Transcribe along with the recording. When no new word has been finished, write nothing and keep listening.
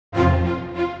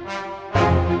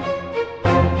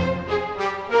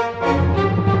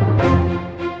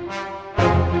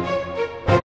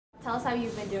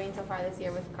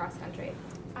cross country?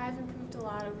 I've improved a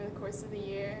lot over the course of the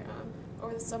year.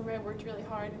 Over the summer I worked really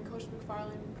hard, and Coach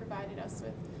McFarland provided us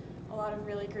with a lot of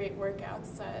really great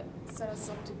workouts that set us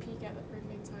up to peak at the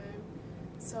perfect time.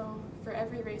 So for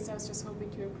every race I was just hoping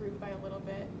to improve by a little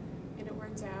bit, and it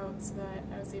worked out so that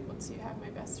I was able to have my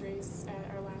best race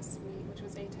at our last meet, which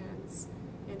was A10s,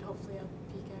 and hopefully I'll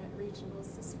peak at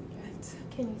regionals this weekend.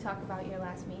 Can you talk about your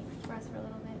last meet for us for a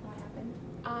little bit? What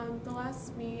happened? The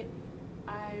last meet,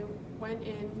 I went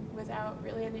in without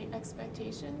really any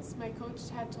expectations. My coach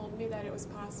had told me that it was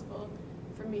possible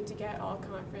for me to get all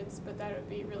conference, but that it would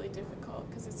be really difficult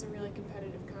because it's a really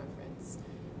competitive conference.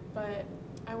 But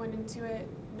I went into it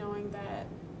knowing that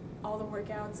all the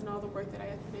workouts and all the work that I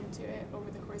had put into it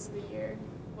over the course of the year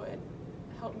would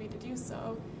help me to do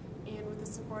so. And with the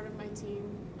support of my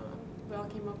team, we all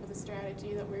came up with a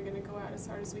strategy that we were going to go out as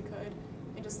hard as we could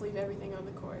and just leave everything on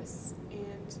the course.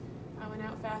 And I went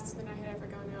out faster than I had ever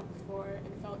gone out before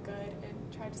and felt good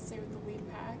and tried to stay with the lead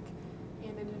pack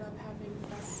and ended up having the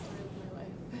best time of my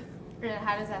life. And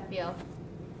how does that feel?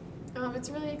 It's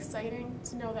really exciting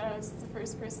to know that I was the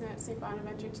first person at St.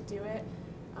 Bonaventure to do it.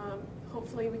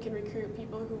 Hopefully we can recruit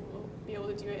people who will be able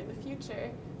to do it in the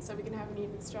future so we can have an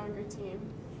even stronger team.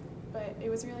 But it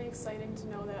was really exciting to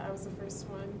know that I was the first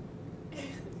one.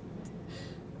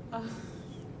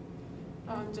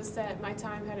 Just that my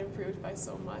time had improved by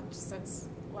so much since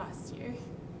last year.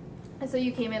 And so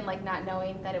you came in like not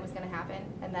knowing that it was going to happen,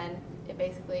 and then it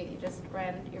basically you just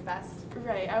ran your best.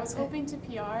 Right. I was hoping to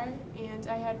PR, and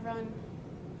I had run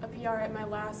a PR at my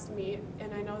last meet,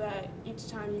 and I know that each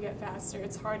time you get faster,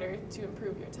 it's harder to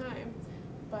improve your time.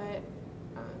 But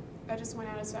I just went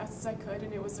out as fast as I could,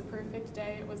 and it was a perfect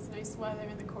day. It was nice weather,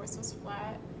 and the course was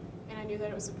flat, and I knew that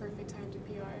it was a perfect time to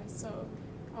PR. So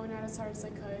I went out as hard as I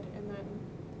could, and then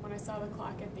when I saw the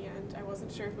clock at the end, I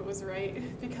wasn't sure if it was right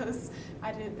because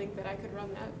I didn't think that I could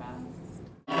run that fast.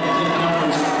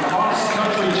 Cross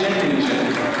country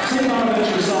championship.